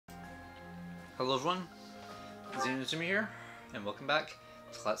Hello everyone, Xenozumi here, and welcome back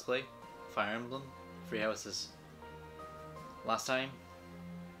to Let's Play Fire Emblem Three Houses. Last time,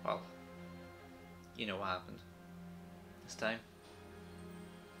 well, you know what happened. This time,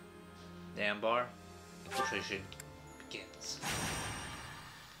 the Ambar infiltration begins.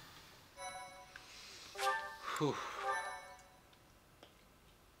 Whew.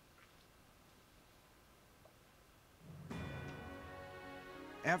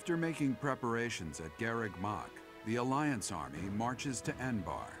 After making preparations at Garreg Mach, the Alliance army marches to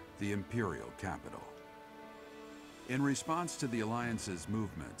Anbar, the Imperial capital. In response to the Alliance's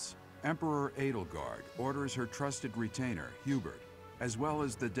movements, Emperor Edelgard orders her trusted retainer, Hubert, as well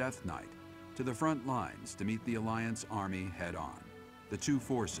as the Death Knight, to the front lines to meet the Alliance army head-on. The two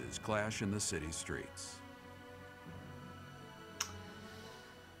forces clash in the city streets.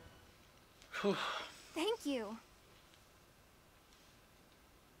 Whew. Thank you.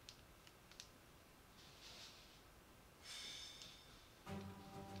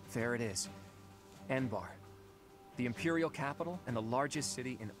 There it is. Anbar. The Imperial capital and the largest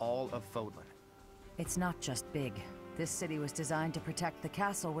city in all of Fodlan. It's not just big. This city was designed to protect the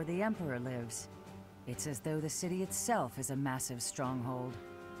castle where the Emperor lives. It's as though the city itself is a massive stronghold.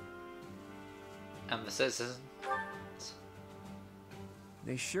 And the citizens.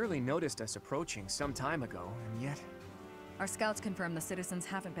 They surely noticed us approaching some time ago, and yet... Our scouts confirm the citizens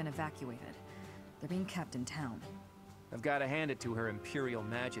haven't been evacuated. They're being kept in town. I've got to hand it to Her Imperial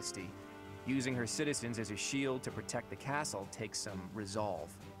Majesty. Using her citizens as a shield to protect the castle takes some resolve.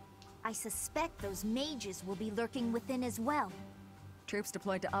 I suspect those mages will be lurking within as well. Troops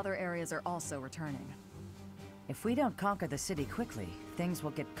deployed to other areas are also returning. If we don't conquer the city quickly, things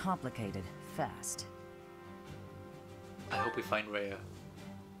will get complicated fast. I hope we find Rhea.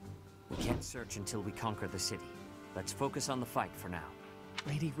 We can't search until we conquer the city. Let's focus on the fight for now.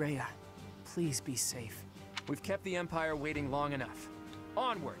 Lady Rhea, please be safe. We've kept the Empire waiting long enough.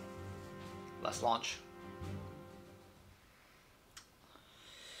 Onward! Let's launch.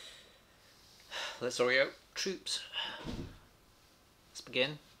 Let's sorry out troops. Let's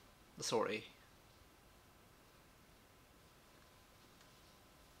begin the sortie.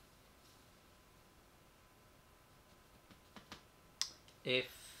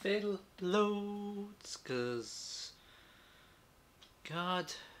 If it loads, cause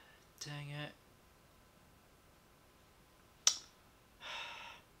God dang it.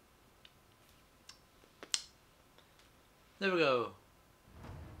 There we go.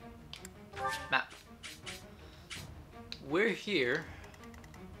 Map. We're here.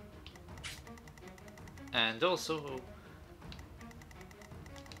 And also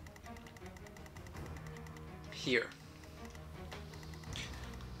here.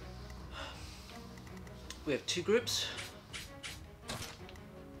 We have two groups.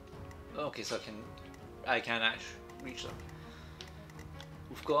 Okay, so I can actually reach them.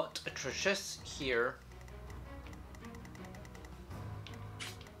 We've got a Traches here.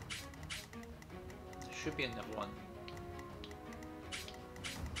 Should be another one.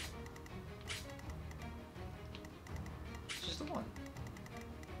 It's just the one.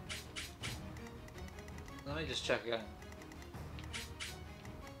 Let me just check again.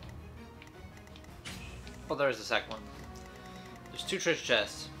 Oh, there's the second one. There's two treasure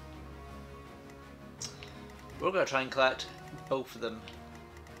chests. We're gonna try and collect both of them.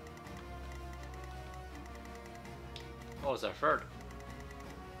 Oh, it's our third.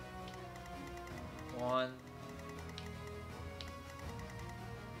 1,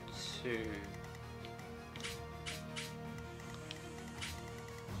 2.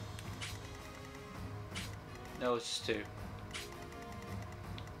 No, it's just 2.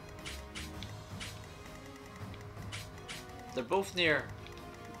 They're both near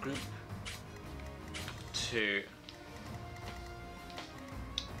group 2.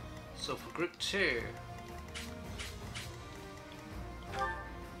 So for group 2,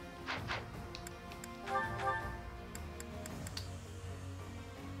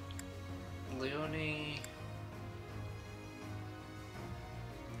 Leonie,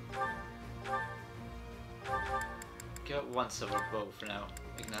 got one silver bow for now.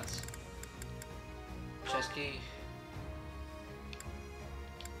 Ignatz, Chesky,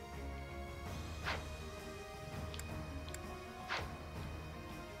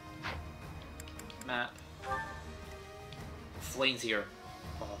 map, Flames here.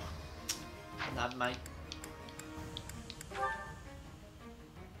 Oh, that might.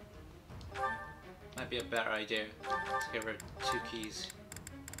 Might be a better idea to give her 2 keys.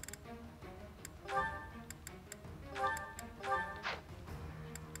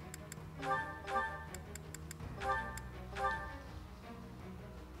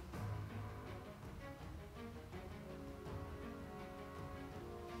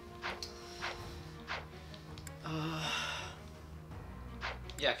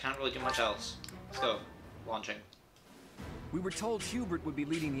 Yeah, can't really do much else. Let's go. Launching. We were told Hubert would be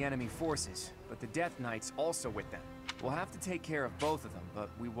leading the enemy forces, but the Death Knight's also with them. We'll have to take care of both of them, but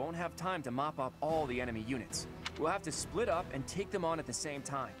we won't have time to mop up all the enemy units. We'll have to split up and take them on at the same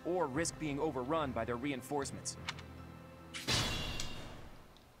time, or risk being overrun by their reinforcements.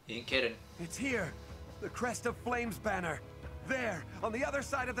 You ain't kidding. It's here! The Crest of Flames banner! There, on the other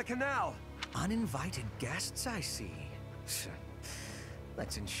side of the canal! Uninvited guests, I see.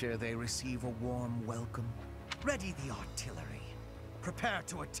 Let's ensure they receive a warm welcome. Ready the artillery. Prepare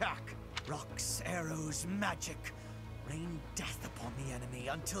to attack. Rocks, arrows, magic. Rain death upon the enemy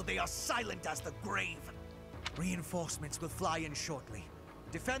until they are silent as the grave. Reinforcements will fly in shortly.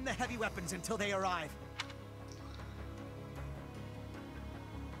 Defend the heavy weapons until they arrive.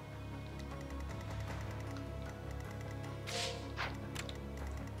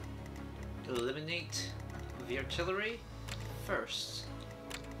 Eliminate the artillery first,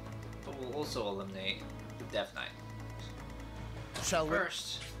 but we'll also eliminate the Death Knight. Shall we?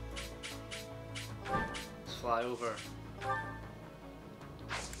 First, let's fly over.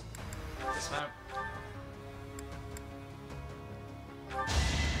 Dismount.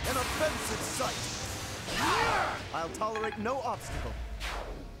 An offensive sight! I'll tolerate no obstacle.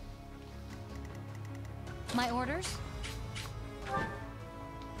 My orders?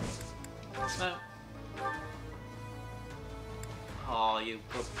 Dismount. Oh, you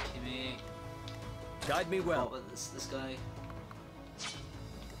broke me. Guide me well. What with this guy?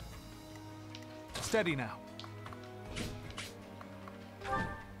 Steady now.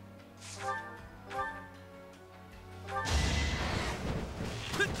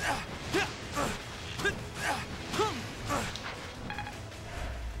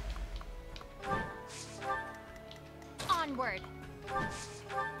 Onward.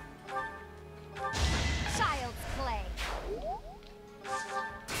 Child's play.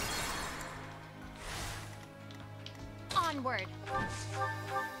 Onward.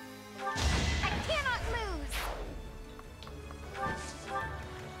 I cannot lose.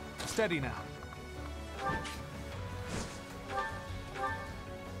 Steady now.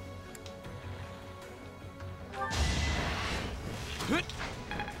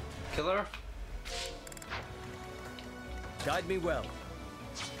 Killer? Guide me well.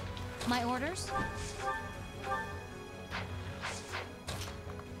 My orders?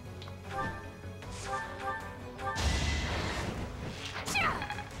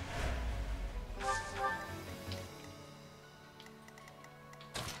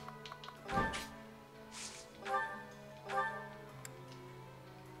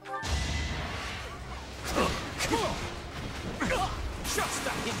 Just a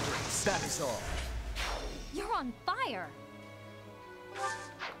hindrance, that is all. You're on fire.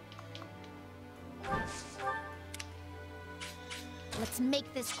 Let's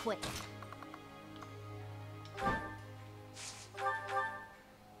make this quick.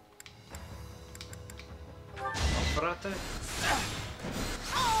 Frate?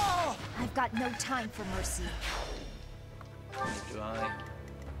 I've got no time for mercy. Do I?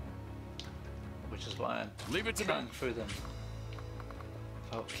 Which is why I'm Leave it to cutting me. through them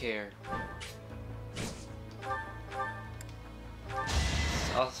without care.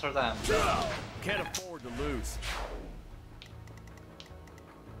 I'll throw them. Can't afford to lose.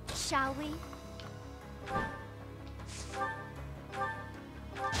 Shall we?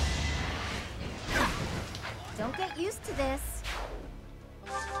 Don't get used to this.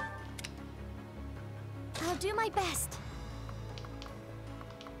 I'll do my best.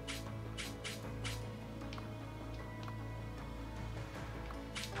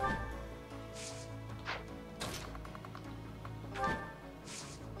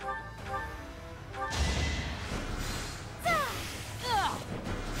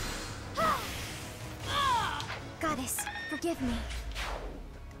 Goddess, forgive me.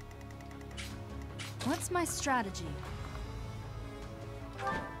 What's my strategy?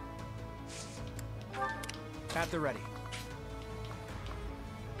 At the ready.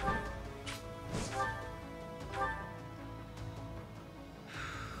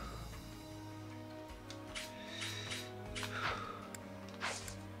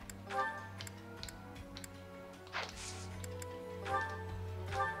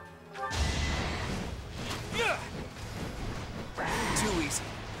 Too easy.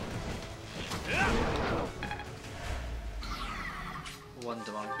 One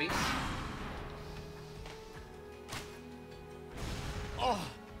demonic beast.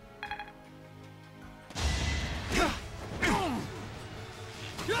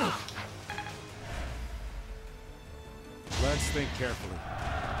 Let's think carefully.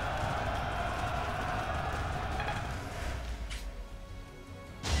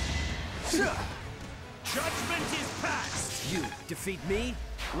 Judgment is passed! You defeat me?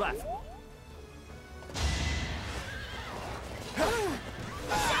 Left.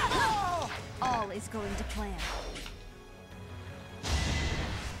 All is going to plan.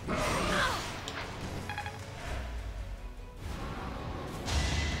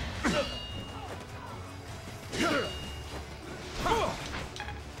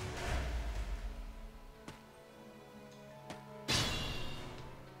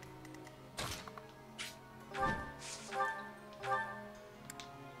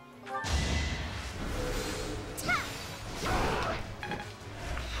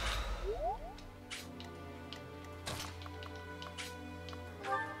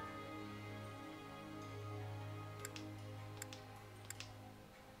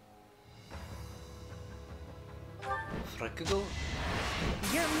 Frickagle?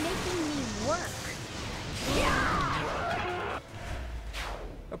 You're making me work.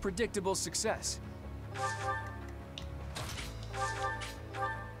 A predictable success.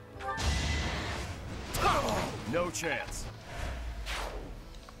 No chance.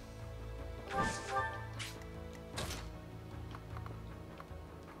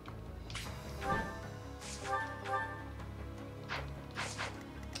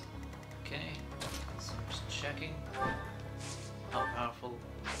 Okay, so I'm just checking how powerful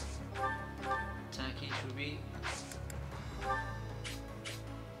attack each would be.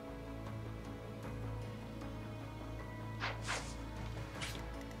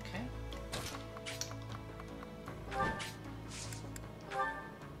 Okay.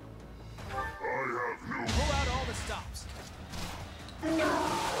 Pull out all the stops.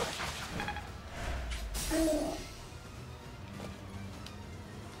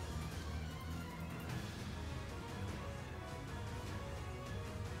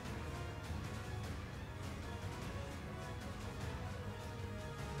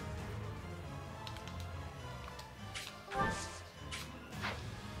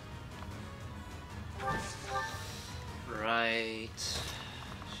 Right.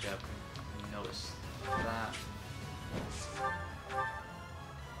 Should have noticed that.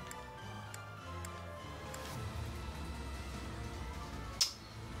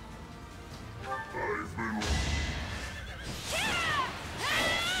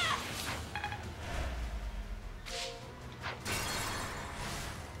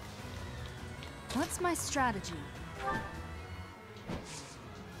 What's my strategy?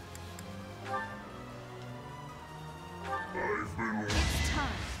 It's time.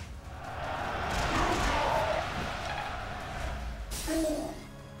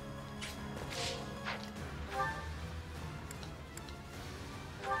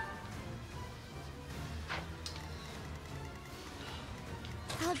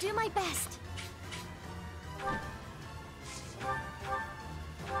 I'll do my best.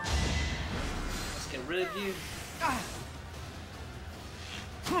 Let's get rid of you.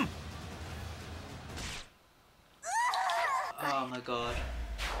 Oh my god.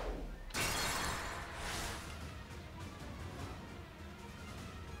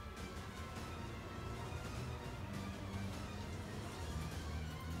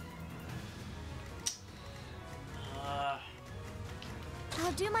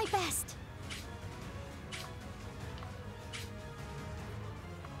 I'll do my best.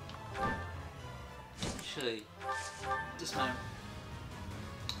 Actually, dismount.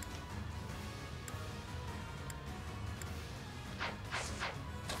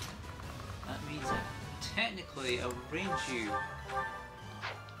 That means I technically arrange you.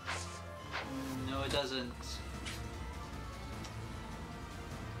 No, it doesn't.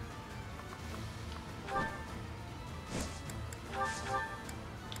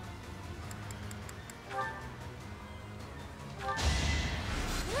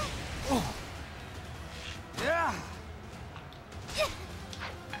 Yeah!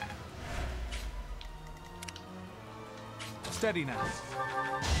 Steady now.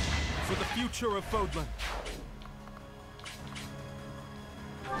 For the future of Fodlan.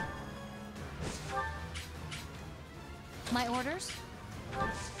 My orders?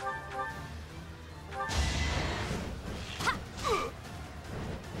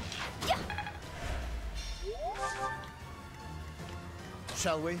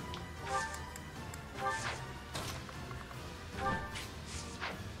 Shall we?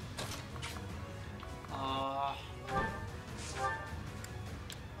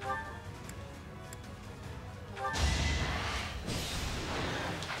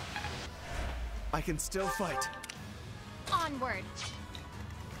 I can still fight. Onward.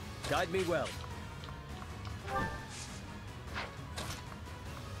 Guide me well.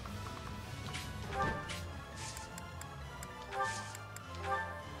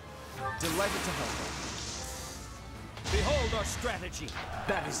 Delighted to help. Behold our strategy.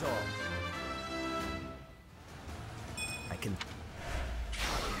 That is all. I can...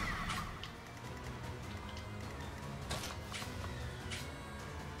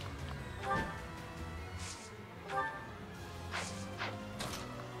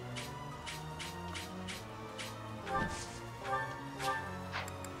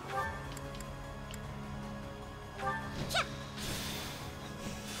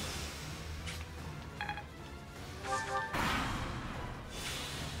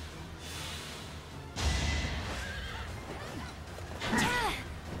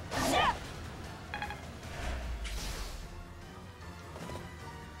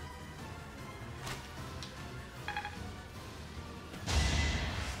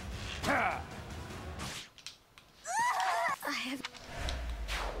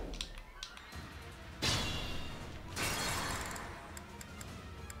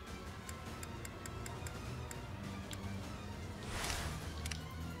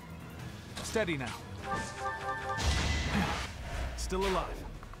 Steady now. Still alive.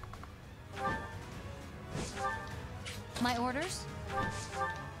 My orders?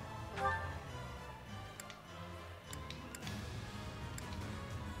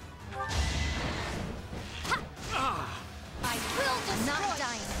 I will not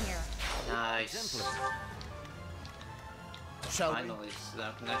die in here. Nice. Shall we? Finally, so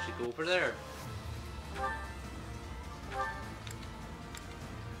I can actually go over there.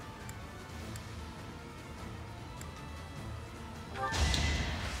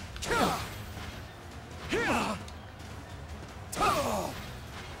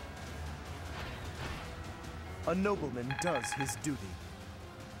 A nobleman does his duty.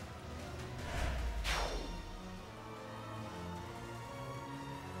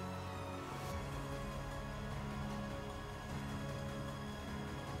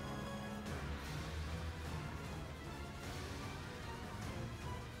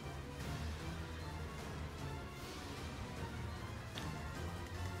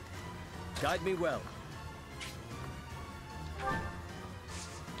 Guide me well.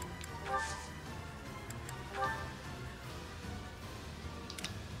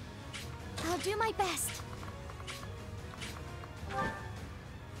 I'll do my best.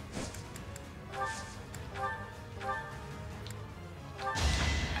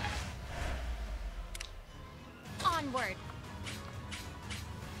 Onward.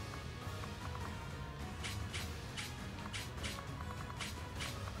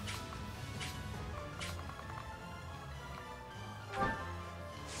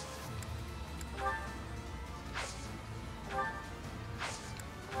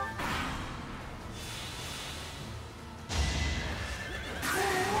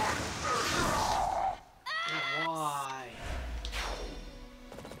 Why?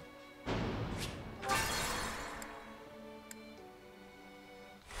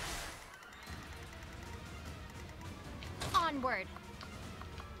 Onward.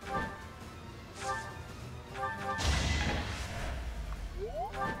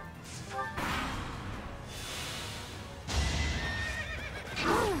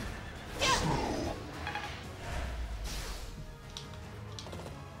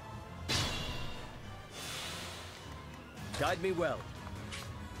 Guide me well.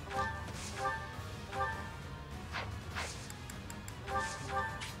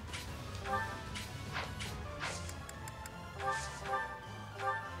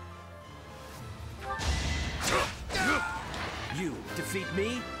 You defeat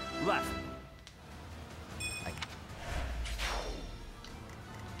me? Left.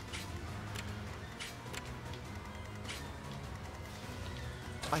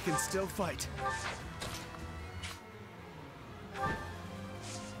 I can still fight.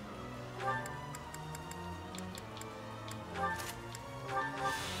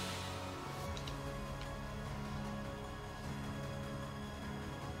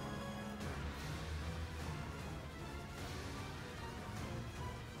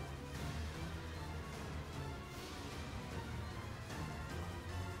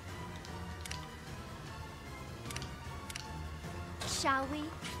 Shall we?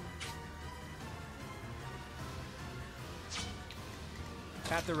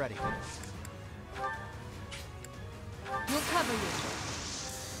 At the ready. We'll cover you.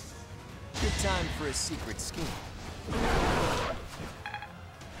 Good time for a secret scheme.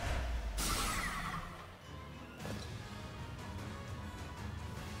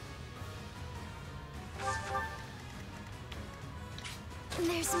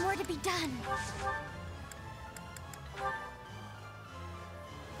 There's more to be done.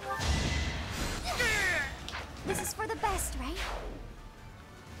 This is for the best, right?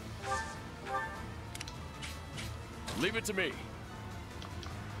 Leave it to me.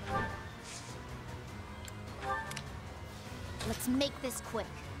 Let's make this quick.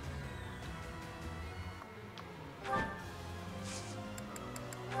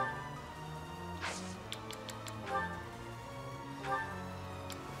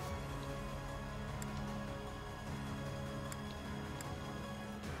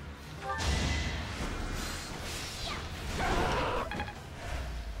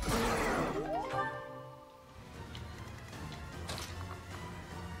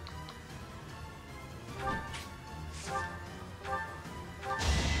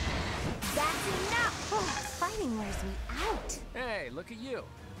 Wears me out. Hey, look at you.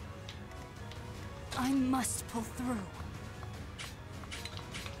 I must pull through.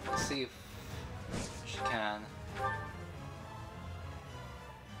 Let's see if she can.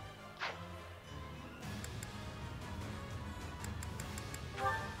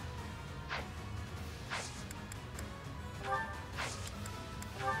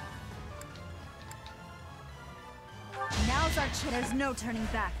 Now's our chance. There's no turning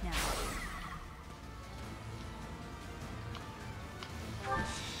back now.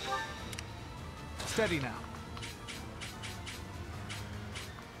 Steady now.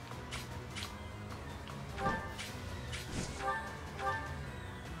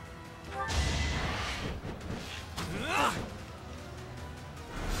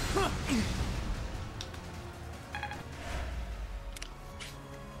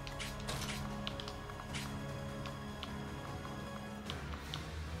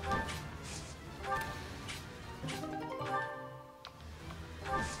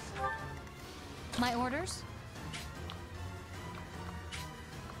 My orders?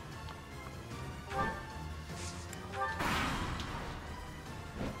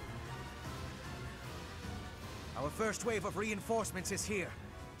 Our first wave of reinforcements is here.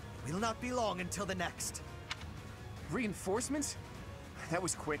 It will not be long until the next. Reinforcements? That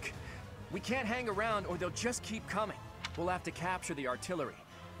was quick. We can't hang around or they'll just keep coming. We'll have to capture the artillery.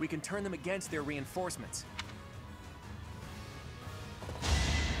 We can turn them against their reinforcements.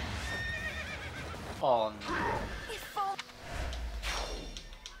 Oh no.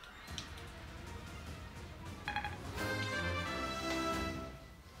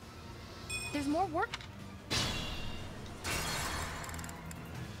 There's more work.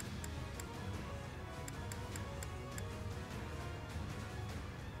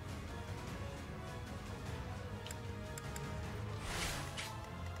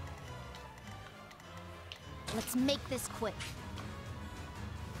 Let's make this quick.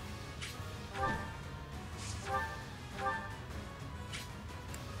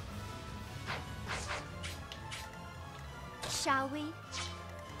 Shall we?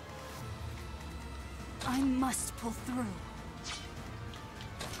 I must pull through.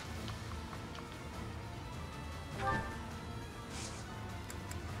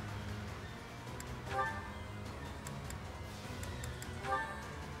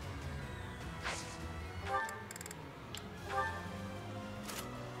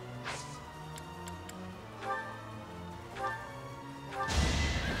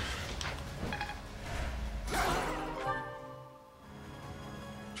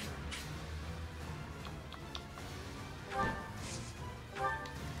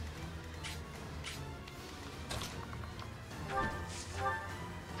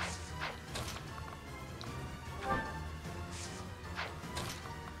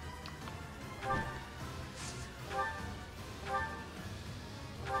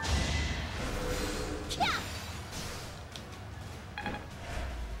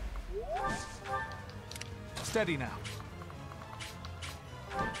 Steady now.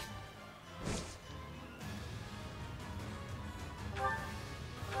 I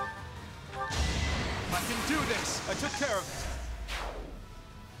can do this! I took care of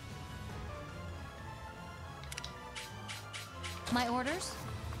it! My orders?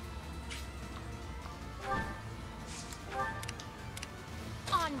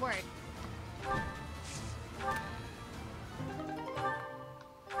 Onward!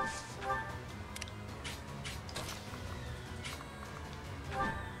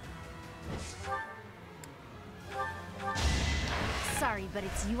 Sorry, but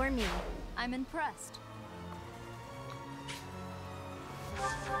it's you or me. I'm impressed.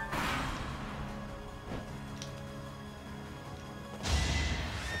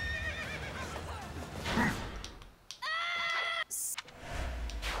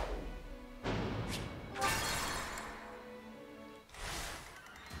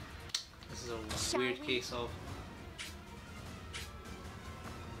 This is a weird case of.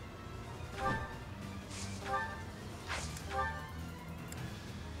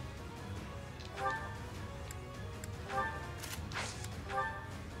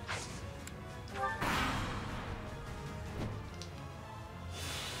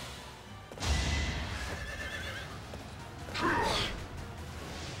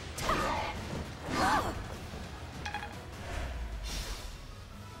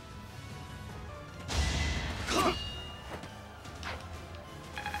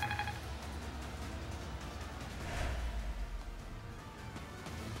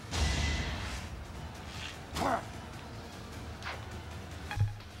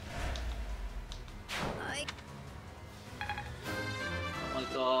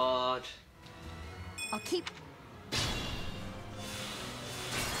 keep...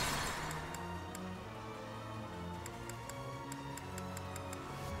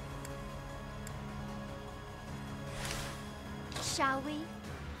 Shall we?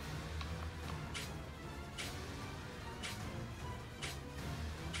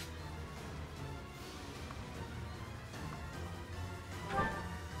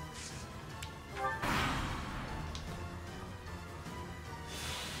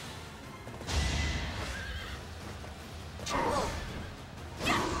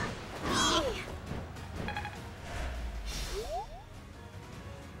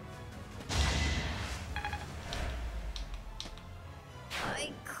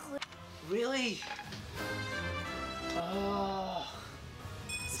 Really? Oh,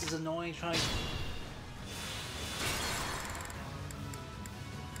 this is annoying trying.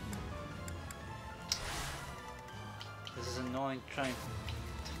 This is annoying trying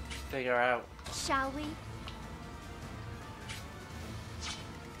to figure out. Shall we?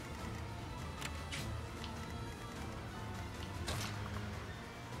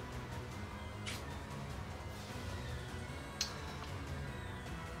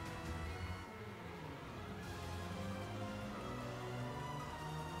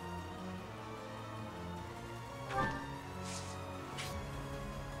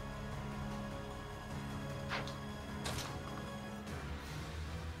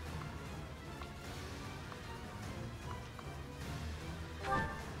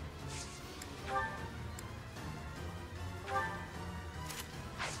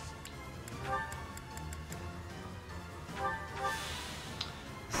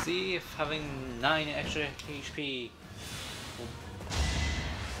 See if having 9 extra HP will...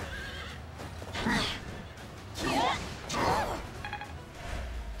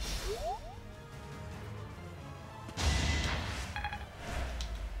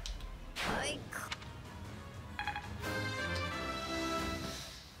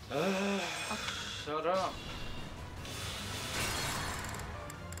 Shut up.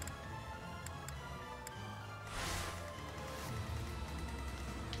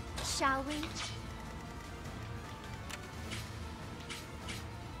 Shall we?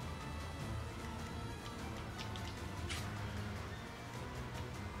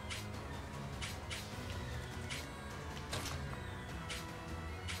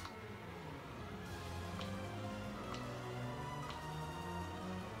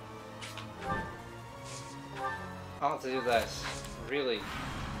 I want to do this. Really.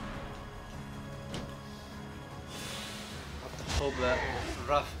 What the hope that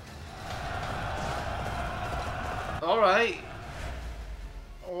rough. Alright.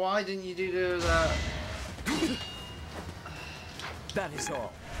 Why didn't you do that? That is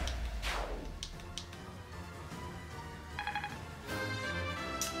all.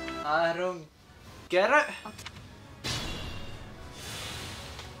 I don't get it.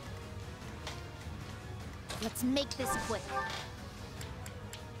 Let's make this quick.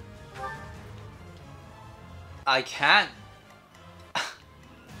 I can't.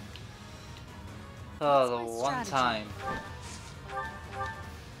 Oh, the one time.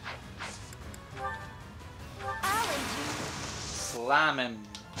 Slam him.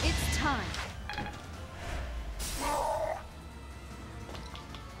 It's time.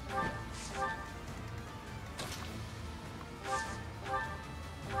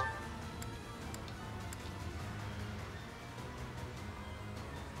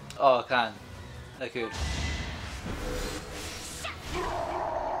 Oh, I can. I could.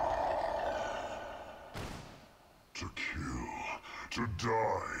 To kill, to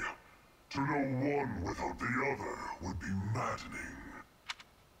die, to know one without the other would be maddening.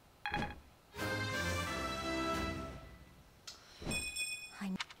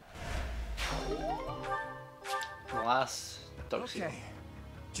 Last Doxy. Okay.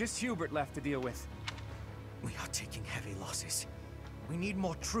 Just Hubert left to deal with. We are taking heavy losses. We need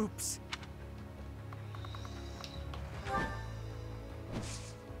more troops.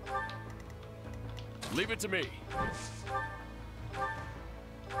 Leave it to me.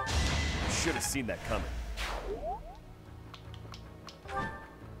 Should have seen that coming.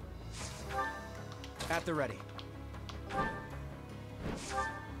 At the ready.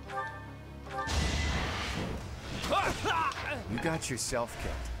 You got yourself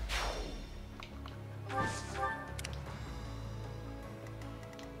killed.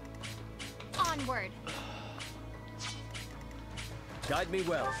 Onward. Guide me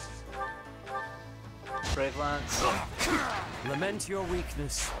well. Brave Lance. Lament your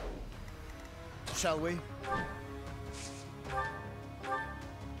weakness. Shall we?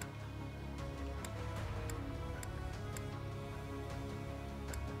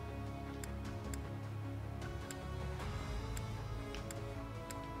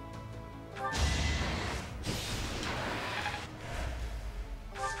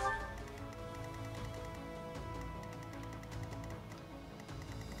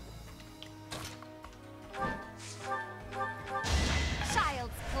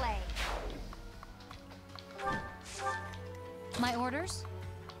 orders?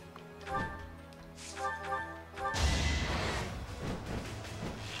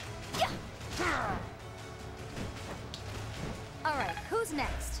 Alright, who's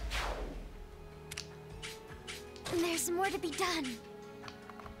next? There's more to be done.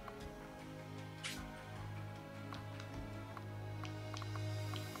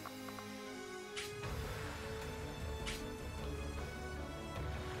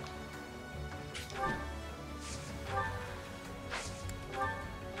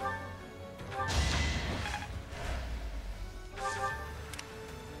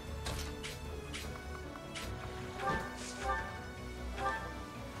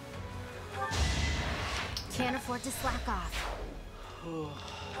 Can't afford to slack off.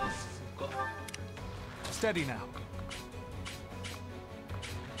 Steady now.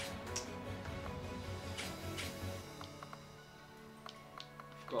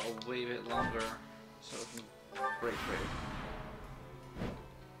 Got a wee bit longer so we can break through.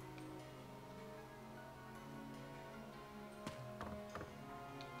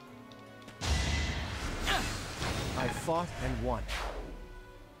 I fought and won.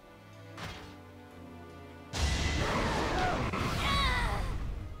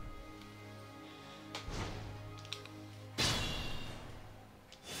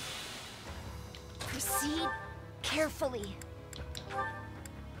 Proceed carefully.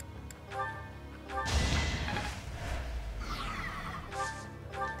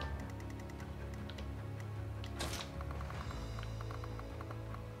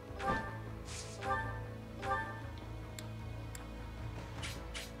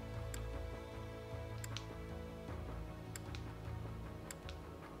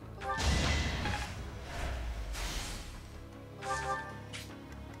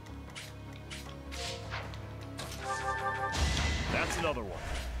 That's another one.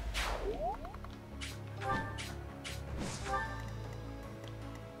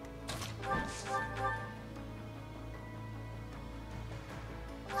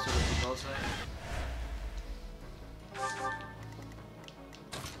 Sort of the outside.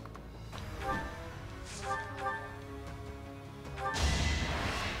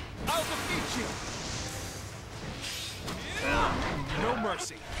 I'll defeat you! No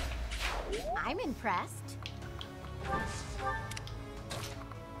mercy. I'm impressed.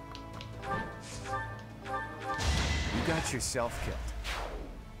 You got yourself killed.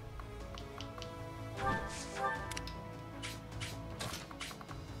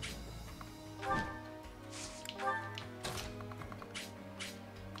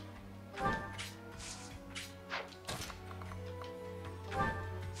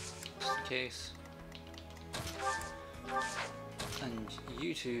 Just in case. And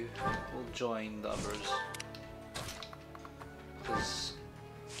you two will join the others. Because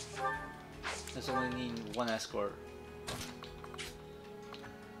there's only need one escort.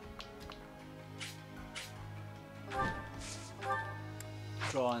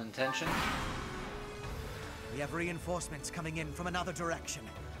 Draw an attention. We have reinforcements coming in from another direction.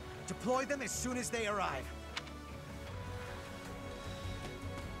 Deploy them as soon as they arrive.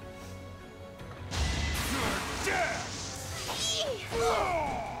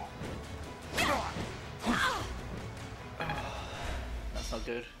 That's not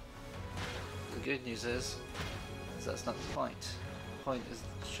good. The good news is that's not the point. The point is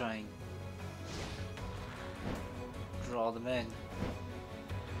to try and draw them in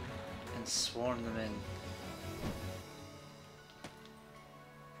and swarm them in.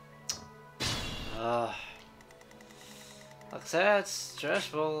 Like I said, it's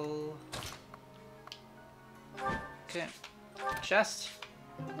stressful. Okay, chest.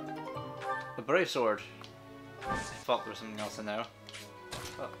 A brave sword. I thought there was something else in there.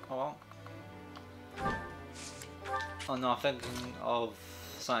 But, oh well. Oh no, I'm thinking of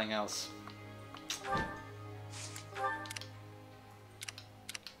something else.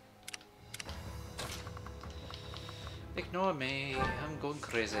 Ignore me, I'm going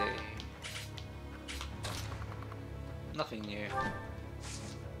crazy. Nothing new.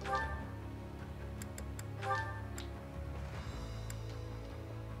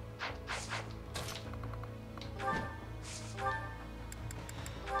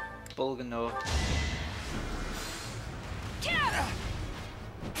 Bulgano.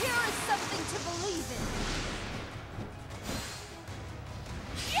 Here is something to believe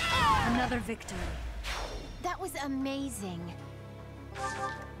in. Another victory. That was amazing.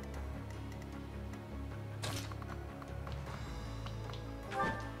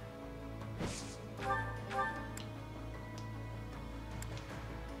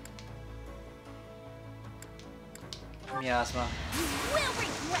 Miasma. You will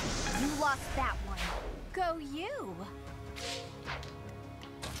regret you lost that one. Go you.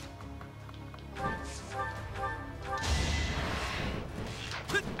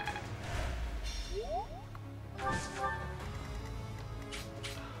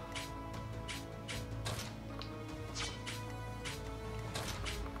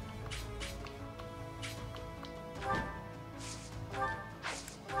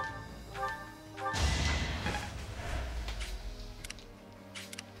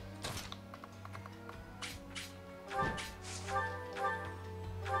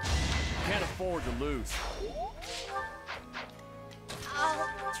 forward to lose. I'll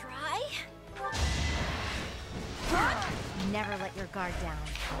try. Never let your guard down.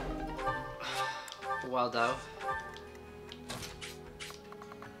 Well done.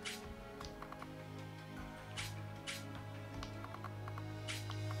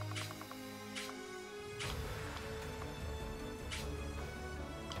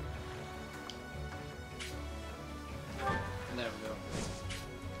 There we go.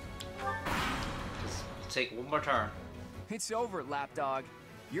 Just take one more turn. It's over, lapdog.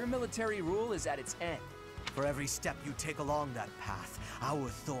 Your military rule is at its end. For every step you take along that path, our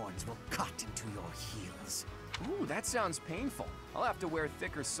thorns will cut into your heels. Ooh, that sounds painful. I'll have to wear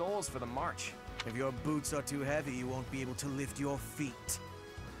thicker soles for the march. If your boots are too heavy, you won't be able to lift your feet.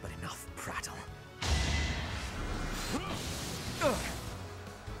 But enough prattle.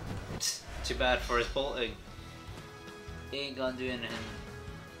 Too bad for his bolting. He ain't gonna do anything.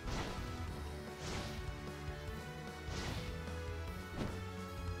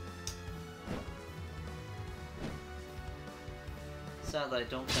 Sadly, I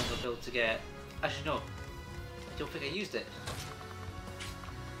don't think I'll be able to get. Actually, no. I don't think I used it.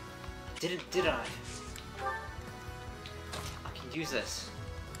 Did I? I can use this.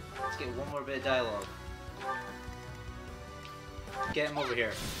 Let's get one more bit of dialogue. Get him over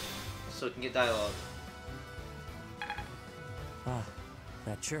here, so we can get dialogue. Ah,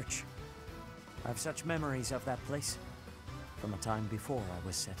 that church. I have such memories of that place. From a time before I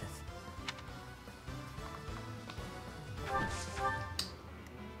was Seteth.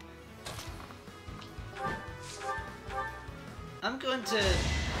 I'm going to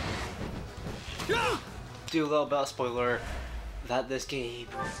do a little bit of spoiler that this game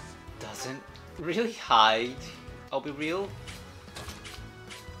doesn't really hide. I'll be real.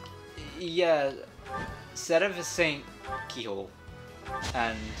 Yeah, Seteth is Saint Keyhole,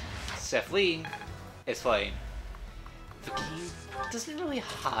 and Cephaline is fine. The game doesn't really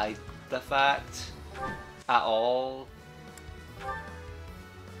hide the fact at all.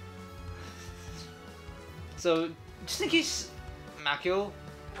 So, just in case Makio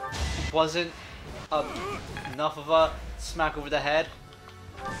wasn't enough of a smack over the head,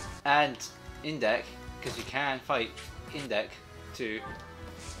 and Indek, because you can fight Indek too.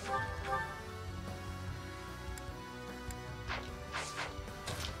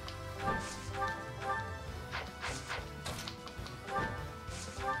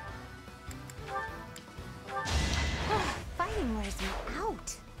 Fighting wears me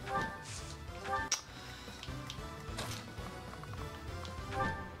out.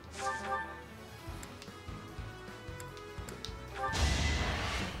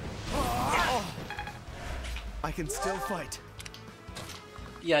 I can still fight.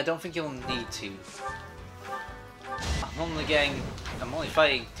 Yeah, I don't think you'll need to. I'm only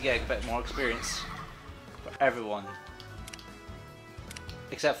fighting to get a bit more experience for everyone.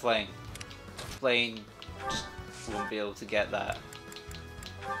 Except Flame. Flame just won't be able to get that.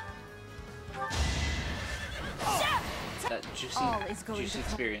 That juicy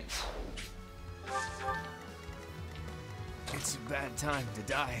experience. It's a bad time to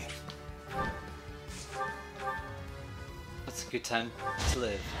die. That's a good time to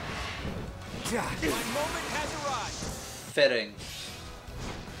live. My moment has arrived. Fitting.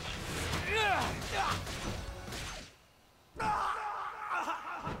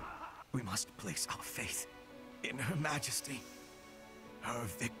 We must place our faith in Her Majesty. Her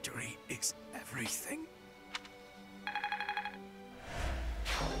victory is everything.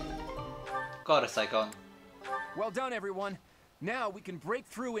 Got us, Icon. Well done, everyone. Now we can break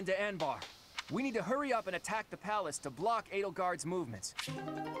through into Anbar. We need to hurry up and attack the palace to block Edelgard's movements.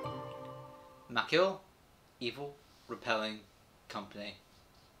 Makio, evil, repelling company.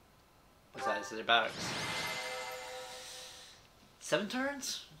 What's that? Is it their barracks? 7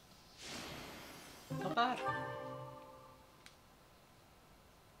 turns? Not bad.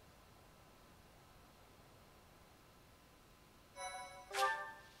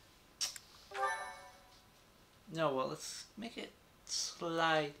 No, well, let's make it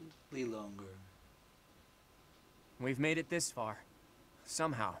slightly longer. We've made it this far.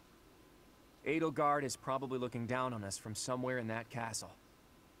 Somehow. Edelgard is probably looking down on us from somewhere in that castle.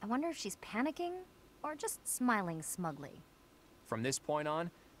 I wonder if she's panicking or just smiling smugly. From this point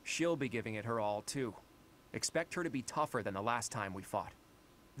on, she'll be giving it her all too. Expect her to be tougher than the last time we fought.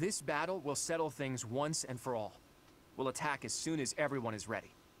 This battle will settle things once and for all. We'll attack as soon as everyone is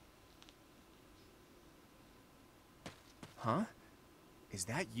ready. Huh? Is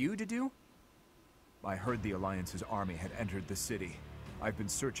that you, Dedu? I heard the Alliance's army had entered the city. I've been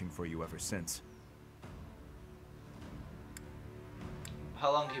searching for you ever since.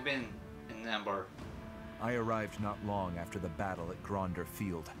 How long have you been in Amber? I arrived not long after the battle at Gronder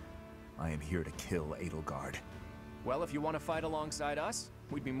Field. I am here to kill Edelgard. Well, if you want to fight alongside us,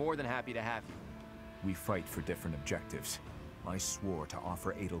 we'd be more than happy to have you. We fight for different objectives. I swore to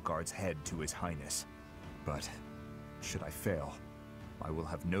offer Edelgard's head to His Highness. But, should I fail, I will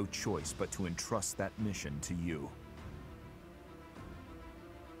have no choice but to entrust that mission to you.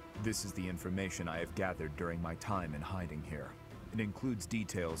 This is the information I have gathered during my time in hiding here. It includes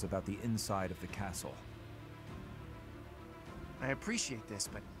details about the inside of the castle. I appreciate this,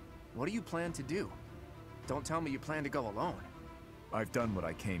 but what do you plan to do? Don't tell me you plan to go alone. I've done what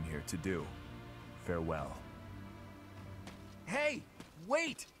I came here to do. Farewell. Hey!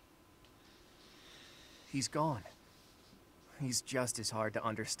 Wait! He's gone. He's just as hard to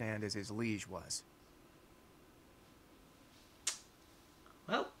understand as his liege was.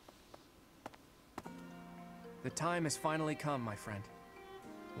 Well, the time has finally come, my friend.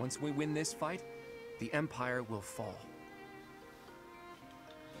 Once we win this fight, the Empire will fall.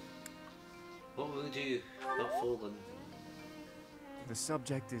 what will we do about Fallen? The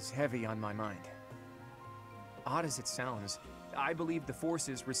subject is heavy on my mind. Odd as it sounds, I believe the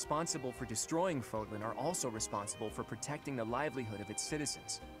forces responsible for destroying Fodlan are also responsible for protecting the livelihood of its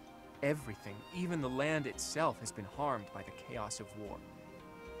citizens. Everything, even the land itself, has been harmed by the chaos of war.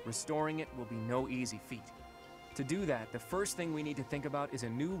 Restoring it will be no easy feat. To do that, the first thing we need to think about is a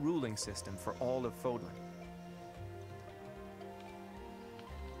new ruling system for all of Fodlan.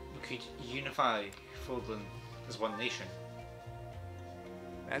 We could unify Fallen as one nation.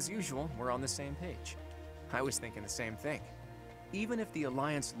 As usual, we're on the same page. I was thinking the same thing. Even if the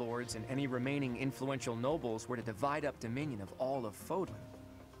Alliance Lords and any remaining influential nobles were to divide up dominion of all of Fodlan,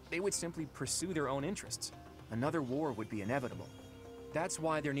 they would simply pursue their own interests. Another war would be inevitable. That's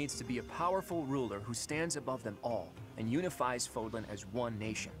why there needs to be a powerful ruler who stands above them all and unifies Fodlan as one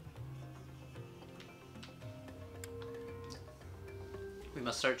nation. We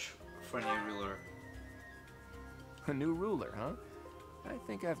must search for a new ruler. A new ruler, huh? I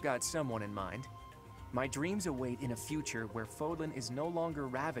think I've got someone in mind. My dreams await in a future where Fodlan is no longer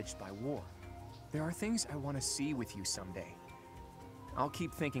ravaged by war. There are things I want to see with you someday. I'll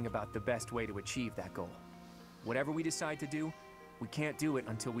keep thinking about the best way to achieve that goal. Whatever we decide to do, we can't do it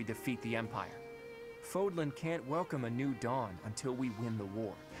until we defeat the Empire. Fodlan can't welcome a new dawn until we win the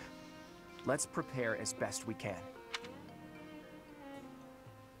war. Let's prepare as best we can.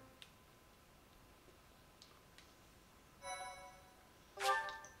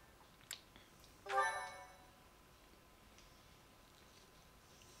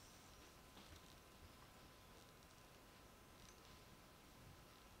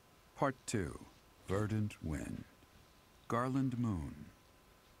 Part 2. Verdant Wind. Garland Moon.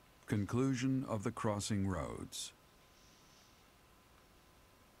 Conclusion of the Crossing Roads.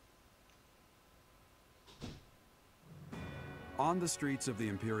 On the streets of the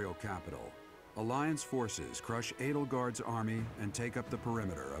Imperial capital, Alliance forces crush Edelgard's army and take up the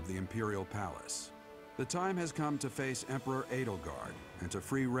perimeter of the Imperial Palace. The time has come to face Emperor Edelgard and to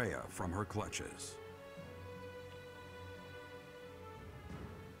free Rhea from her clutches.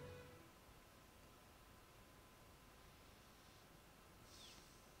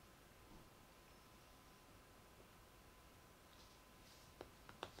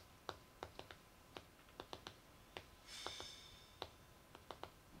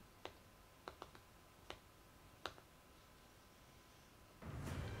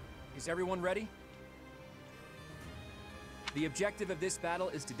 Is everyone ready? The objective of this battle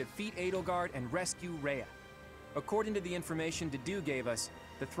is to defeat Edelgard and rescue Rhea. According to the information Dedu gave us,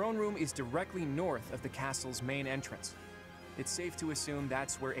 the throne room is directly north of the castle's main entrance. It's safe to assume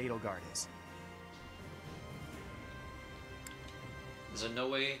that's where Edelgard is. Is there no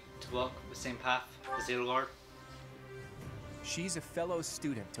way to walk the same path as Edelgard? She's a fellow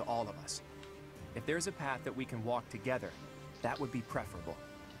student to all of us. If there's a path that we can walk together, that would be preferable.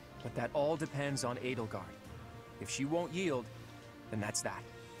 But that all depends on Edelgard. If she won't yield, then that's that.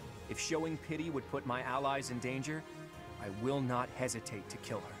 If showing pity would put my allies in danger, I will not hesitate to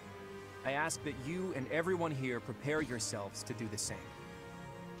kill her. I ask that you and everyone here prepare yourselves to do the same.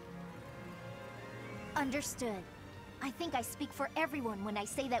 Understood. I think I speak for everyone when I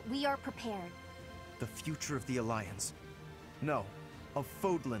say that we are prepared. The future of the Alliance, no, of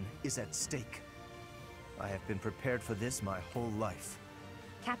Fodlan, is at stake. I have been prepared for this my whole life.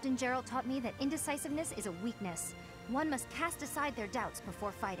 Captain Gerald taught me that indecisiveness is a weakness. One must cast aside their doubts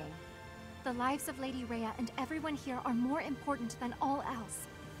before fighting. The lives of Lady Rhea and everyone here are more important than all else.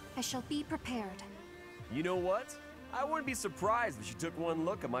 I shall be prepared. You know what? I wouldn't be surprised if she took one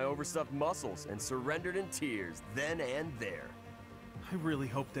look at my overstuffed muscles and surrendered in tears then and there. I really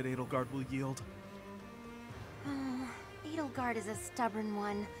hope that Edelgard will yield. Oh, Edelgard is a stubborn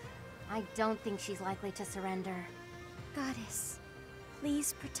one. I don't think she's likely to surrender. Goddess,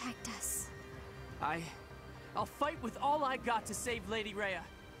 please protect us. I'll fight with all I got to save Lady Rhea.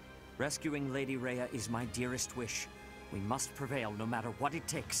 Rescuing Lady Rhea is my dearest wish. We must prevail no matter what it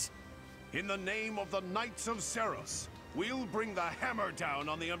takes. In the name of the Knights of Seros, we'll bring the hammer down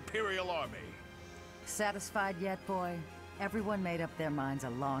on the Imperial Army. Satisfied yet, boy? Everyone made up their minds a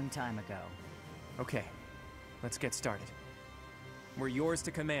long time ago. Okay, let's get started. We're yours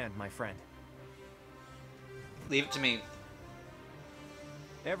to command, my friend. Leave it to me.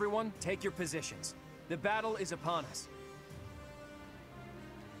 Everyone, take your positions. The battle is upon us.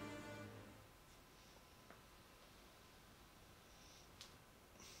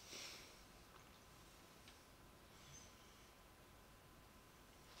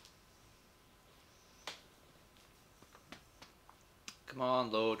 Come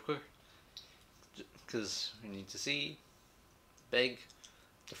on, load quick. Because we need to see big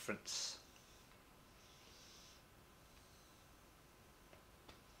difference.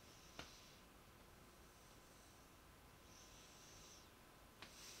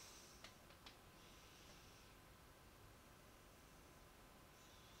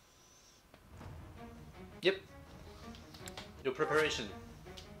 Yep. No preparation.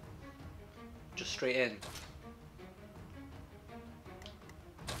 Just straight in.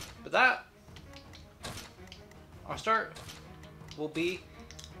 But that, our start will be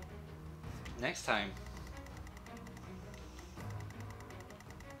next time.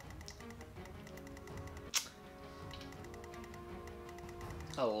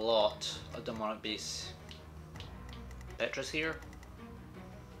 A lot of demonic beasts. Petra's here.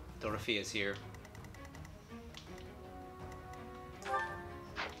 Dorothea's here.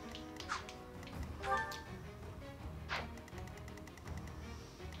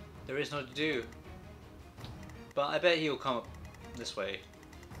 There is no to do. But I bet he'll come up this way.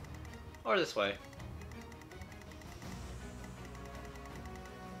 Or this way.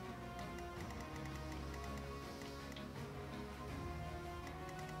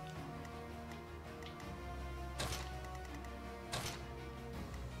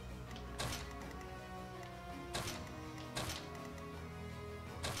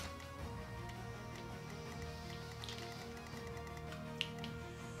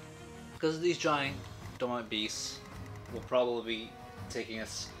 Because these giant demonic beasts will probably be taking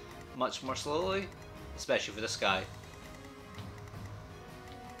us much more slowly, especially for this guy.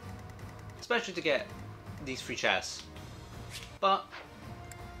 Especially to get these free chests. But,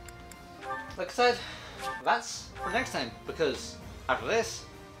 like I said, that's for next time, because after this,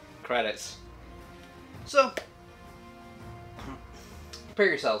 credits. So, prepare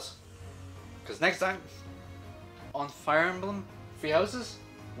yourselves, because next time, on Fire Emblem Free Houses,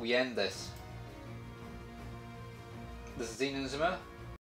 we end this. This is Inazuma,